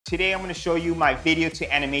Today I'm going to show you my video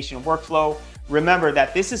to animation workflow. Remember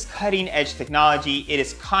that this is cutting edge technology. It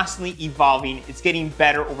is constantly evolving. It's getting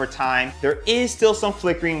better over time. There is still some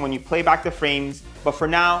flickering when you play back the frames, but for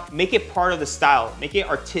now, make it part of the style, make it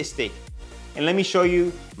artistic. And let me show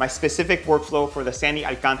you my specific workflow for the Sandy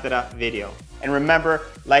Alcantara video. And remember,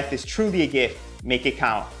 life is truly a gift. Make it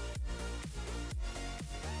count.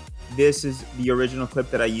 This is the original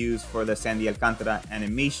clip that I used for the Sandy Alcantara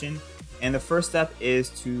animation. And the first step is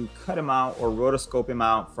to cut him out or rotoscope him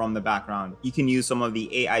out from the background. You can use some of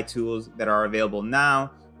the AI tools that are available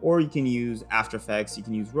now, or you can use After Effects, you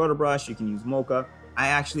can use Rotobrush, you can use Mocha. I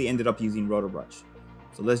actually ended up using Rotobrush.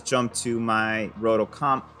 So let's jump to my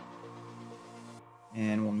Rotocomp.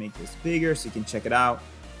 And we'll make this bigger so you can check it out.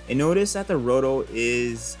 And notice that the roto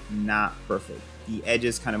is not perfect. The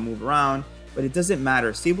edges kind of move around, but it doesn't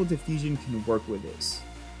matter. Stable Diffusion can work with this.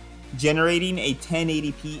 Generating a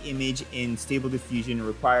 1080p image in Stable Diffusion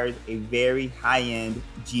requires a very high-end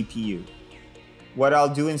GPU. What I'll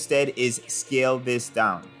do instead is scale this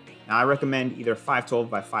down. Now I recommend either 512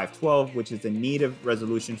 by 512, which is the native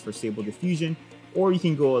resolution for Stable Diffusion, or you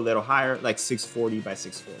can go a little higher, like 640 by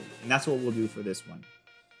 640. And that's what we'll do for this one.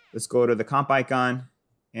 Let's go to the comp icon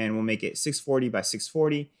and we'll make it 640 by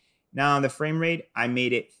 640. Now on the frame rate, I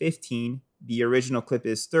made it 15. The original clip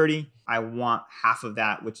is 30. I want half of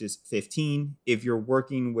that, which is 15. If you're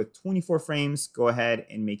working with 24 frames, go ahead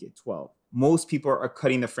and make it 12. Most people are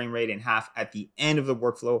cutting the frame rate in half at the end of the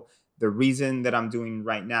workflow. The reason that I'm doing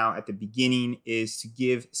right now at the beginning is to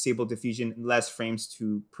give Stable Diffusion less frames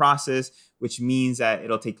to process, which means that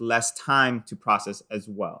it'll take less time to process as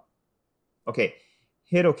well. Okay,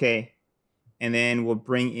 hit OK, and then we'll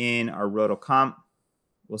bring in our Rotocomp.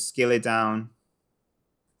 We'll scale it down.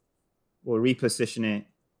 We'll reposition it.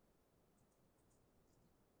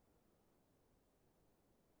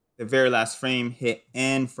 The very last frame, hit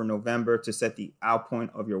N for November to set the out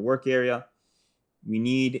point of your work area. We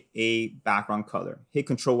need a background color. Hit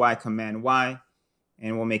Control Y, Command Y,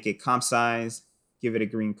 and we'll make it comp size, give it a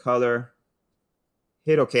green color.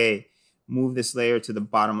 Hit OK. Move this layer to the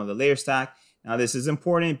bottom of the layer stack. Now this is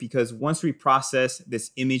important because once we process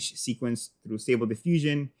this image sequence through Stable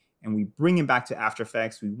Diffusion and we bring it back to After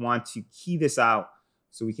Effects, we want to key this out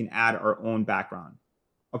so we can add our own background.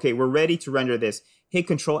 Okay, we're ready to render this. Hit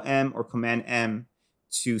Control M or Command M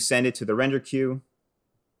to send it to the render queue.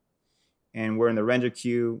 And we're in the render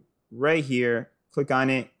queue right here. Click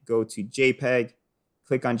on it, go to JPEG,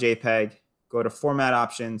 click on JPEG, go to Format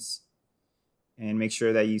Options, and make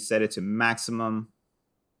sure that you set it to maximum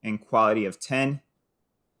and quality of 10.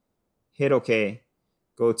 Hit OK.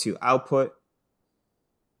 Go to Output.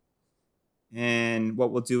 And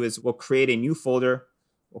what we'll do is we'll create a new folder.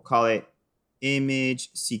 We'll call it Image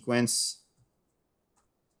Sequence.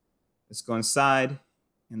 Let's go inside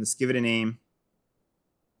and let's give it a name.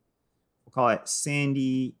 We'll call it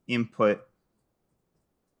Sandy Input.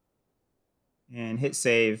 And hit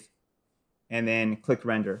Save. And then click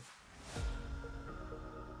Render.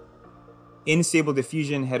 In Stable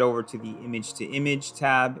Diffusion, head over to the Image to Image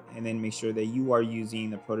tab and then make sure that you are using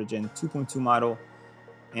the Protogen 2.2 model.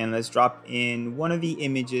 And let's drop in one of the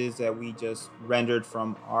images that we just rendered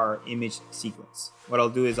from our image sequence. What I'll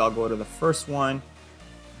do is I'll go to the first one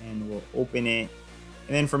and we'll open it.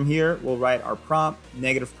 And then from here, we'll write our prompt,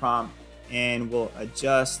 negative prompt, and we'll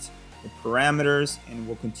adjust the parameters and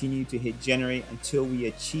we'll continue to hit generate until we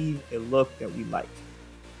achieve a look that we like.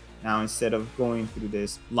 Now, instead of going through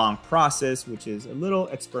this long process, which is a little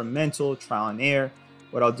experimental, trial and error,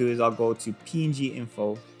 what I'll do is I'll go to PNG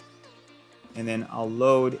info and then I'll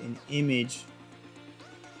load an image,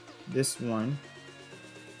 this one,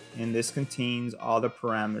 and this contains all the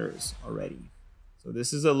parameters already. So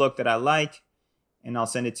this is a look that I like, and I'll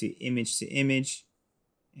send it to image,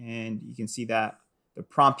 and you can see that the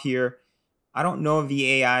prompt here, I don't know if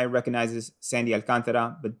the AI recognizes Sandy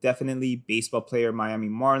Alcantara, but definitely baseball player, Miami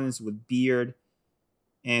Marlins with beard.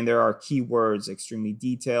 And there are keywords, extremely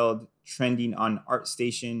detailed, trending on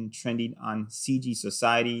ArtStation, trending on CG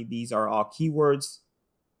Society. These are all keywords.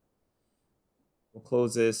 We'll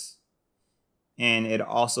close this. And it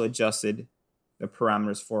also adjusted the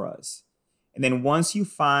parameters for us. And then once you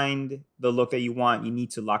find the look that you want, you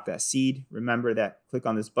need to lock that seed. Remember that, click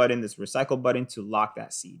on this button, this recycle button, to lock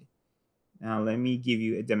that seed. Now let me give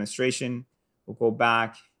you a demonstration. We'll go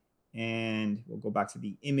back and we'll go back to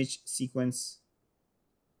the image sequence.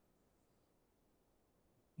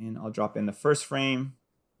 And I'll drop in the first frame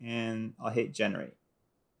and I'll hit generate.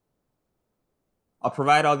 I'll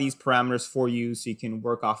provide all these parameters for you so you can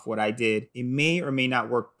work off what I did. It may or may not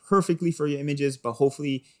work perfectly for your images, but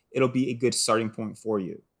hopefully it'll be a good starting point for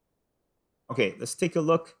you. Okay, let's take a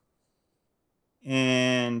look.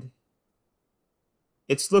 And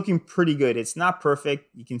it's looking pretty good. It's not perfect.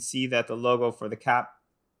 You can see that the logo for the cap,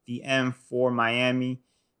 the M for Miami,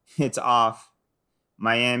 it's off.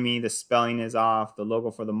 Miami, the spelling is off. The logo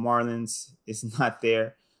for the Marlins is not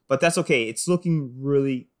there, but that's okay. It's looking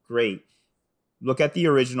really great. Look at the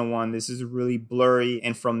original one. This is really blurry.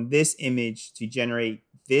 And from this image to generate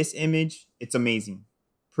this image, it's amazing.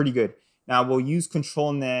 Pretty good. Now we'll use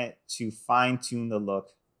ControlNet to fine tune the look.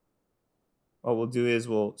 What we'll do is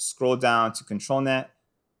we'll scroll down to ControlNet,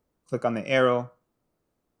 click on the arrow.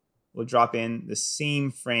 We'll drop in the same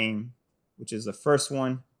frame, which is the first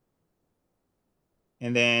one.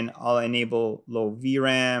 And then I'll enable low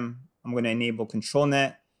VRAM. I'm going to enable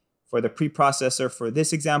ControlNet. For the preprocessor, for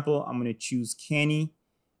this example, I'm going to choose Canny,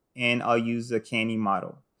 and I'll use the Canny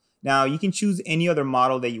model. Now, you can choose any other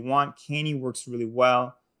model that you want. Canny works really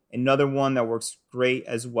well. Another one that works great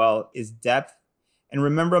as well is Depth. And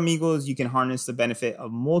remember, amigos, you can harness the benefit of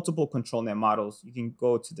multiple ControlNet models. You can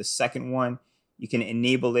go to the second one, you can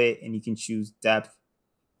enable it, and you can choose Depth.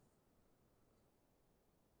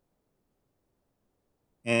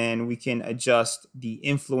 And we can adjust the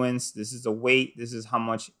influence. This is the weight. This is how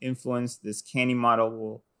much influence this Canny model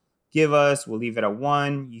will give us. We'll leave it at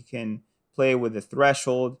 1. You can play with the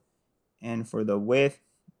threshold. And for the width,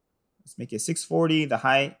 let's make it 640. The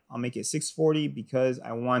height, I'll make it 640 because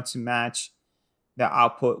I want to match the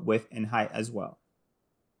output width and height as well.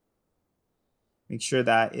 Make sure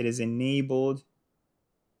that it is enabled,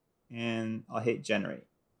 and I'll hit generate.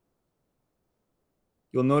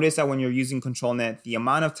 You'll notice that when you're using ControlNet, the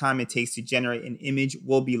amount of time it takes to generate an image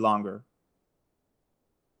will be longer.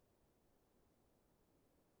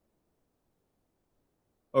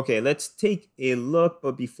 Okay, let's take a look,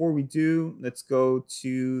 but before we do, let's go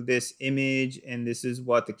to this image, and this is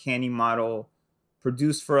what the Canny model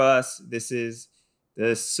produced for us. This is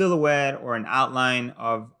the silhouette or an outline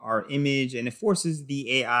of our image, and it forces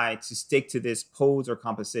the AI to stick to this pose or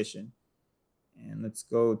composition. And let's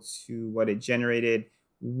go to what it generated.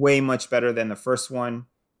 Way much better than the first one.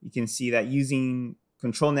 You can see that using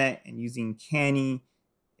ControlNet and using Canny,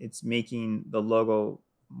 it's making the logo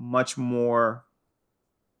much more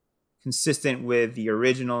consistent with the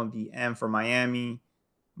original, the M for Miami.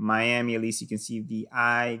 Miami, at least you can see the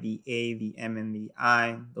I, the A, the M, and the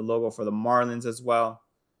I, the logo for the Marlins as well.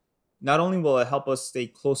 Not only will it help us stay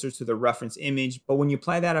closer to the reference image, but when you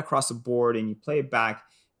apply that across the board and you play it back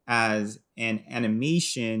as an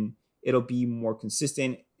animation, it'll be more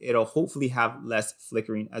consistent. It'll hopefully have less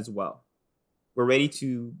flickering as well. We're ready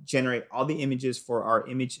to generate all the images for our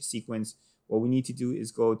image sequence. What we need to do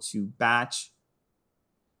is go to batch.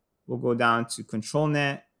 We'll go down to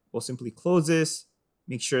ControlNet. We'll simply close this,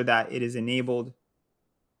 make sure that it is enabled.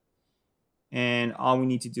 And all we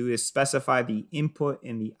need to do is specify the input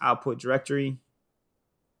and the output directory.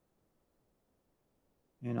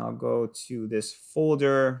 And I'll go to this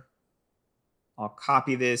folder. I'll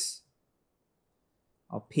copy this.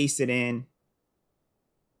 I'll paste it in.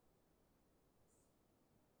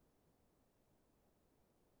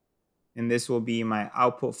 And this will be my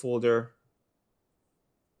output folder.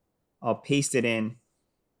 I'll paste it in.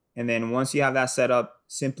 And then once you have that set up,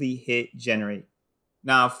 simply hit generate.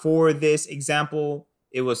 Now for this example,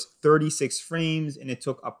 it was 36 frames and it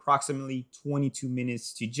took approximately 22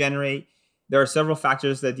 minutes to generate. There are several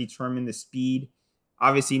factors that determine the speed.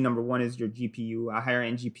 Obviously, number one is your GPU. A higher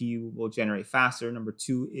end GPU will generate faster. Number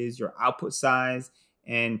two is your output size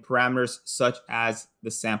and parameters such as the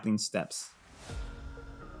sampling steps.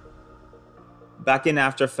 Back in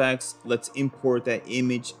After Effects, let's import that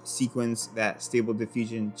image sequence that Stable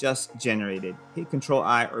Diffusion just generated. Hit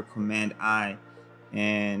Control-I or Command-I,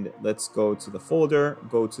 and let's go to the folder,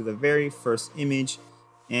 go to the very first image,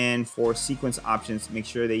 and for sequence options, make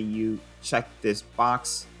sure that you check this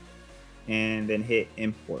box and then hit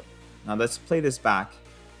import. Now let's play this back.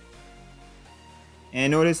 And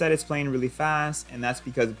notice that it's playing really fast, and that's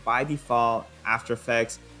because by default, After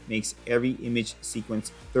Effects makes every image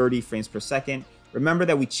sequence 30 frames per second. Remember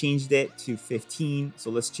that we changed it to 15, so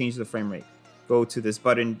let's change the frame rate. Go to this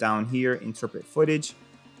button down here, interpret footage,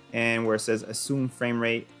 and where it says assume frame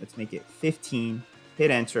rate, let's make it 15,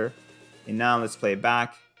 hit enter, and now let's play it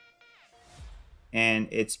back, and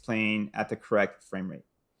it's playing at the correct frame rate.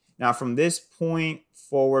 Now from this point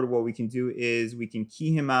forward, what we can do is we can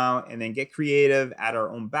key him out and then get creative, add our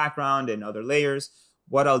own background and other layers.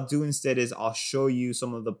 What I'll do instead is I'll show you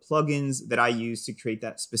some of the plugins that I use to create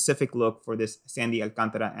that specific look for this Sandy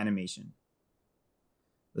Alcantara animation.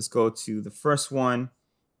 Let's go to the first one.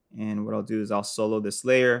 And what I'll do is I'll solo this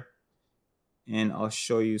layer and I'll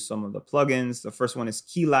show you some of the plugins. The first one is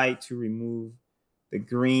Key Light to remove the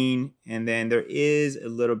green, and then there is a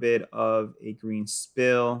little bit of a green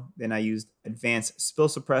spill. Then I used advanced spill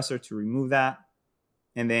suppressor to remove that.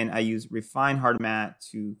 And then I used refine hard matte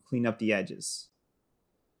to clean up the edges.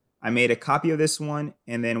 I made a copy of this one,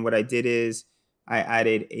 and then what I did is I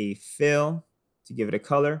added a fill to give it a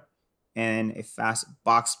color and a fast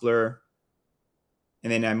box blur.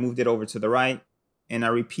 And then I moved it over to the right, and I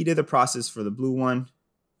repeated the process for the blue one.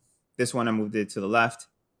 This one I moved it to the left,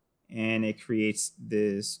 and it creates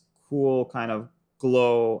this cool kind of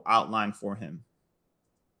glow outline for him.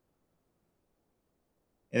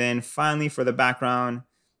 And then finally for the background,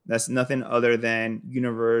 that's nothing other than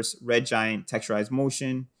Universe Red Giant Texturized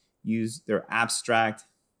Motion. Use their abstract.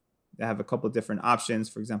 They have a couple of different options.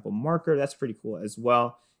 For example, marker, that's pretty cool as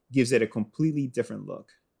well. Gives it a completely different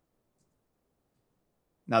look.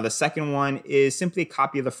 Now the second one is simply a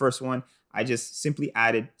copy of the first one. I just simply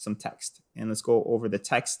added some text. And let's go over the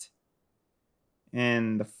text.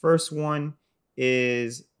 And the first one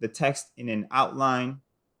is the text in an outline.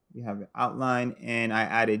 We have an outline, and I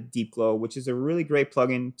added Deep Glow, which is a really great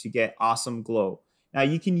plugin to get awesome glow. Now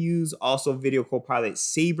you can use also Video Copilot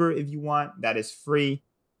Saber if you want. That is free.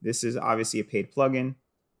 This is obviously a paid plugin,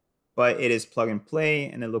 but it is plug and play,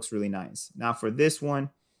 and it looks really nice. Now for this one,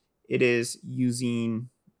 it is using,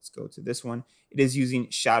 let's go to this one. It is using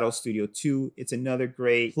Shadow Studio 2. It's another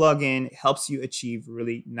great plugin. It helps you achieve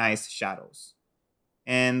really nice shadows.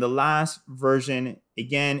 And the last version,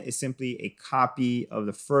 again, is simply a copy of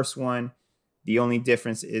the first one. The only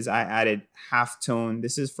difference is I added halftone.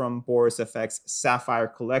 This is from Boris FX Sapphire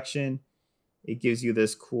Collection. It gives you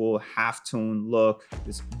this cool halftone look,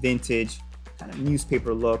 this vintage kind of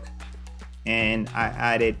newspaper look. And I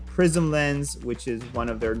added Prism Lens, which is one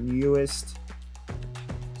of their newest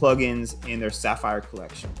plugins in their Sapphire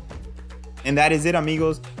Collection. And that is it,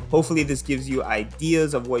 amigos. Hopefully this gives you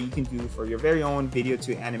ideas of what you can do for your very own video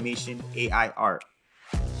to animation AI art.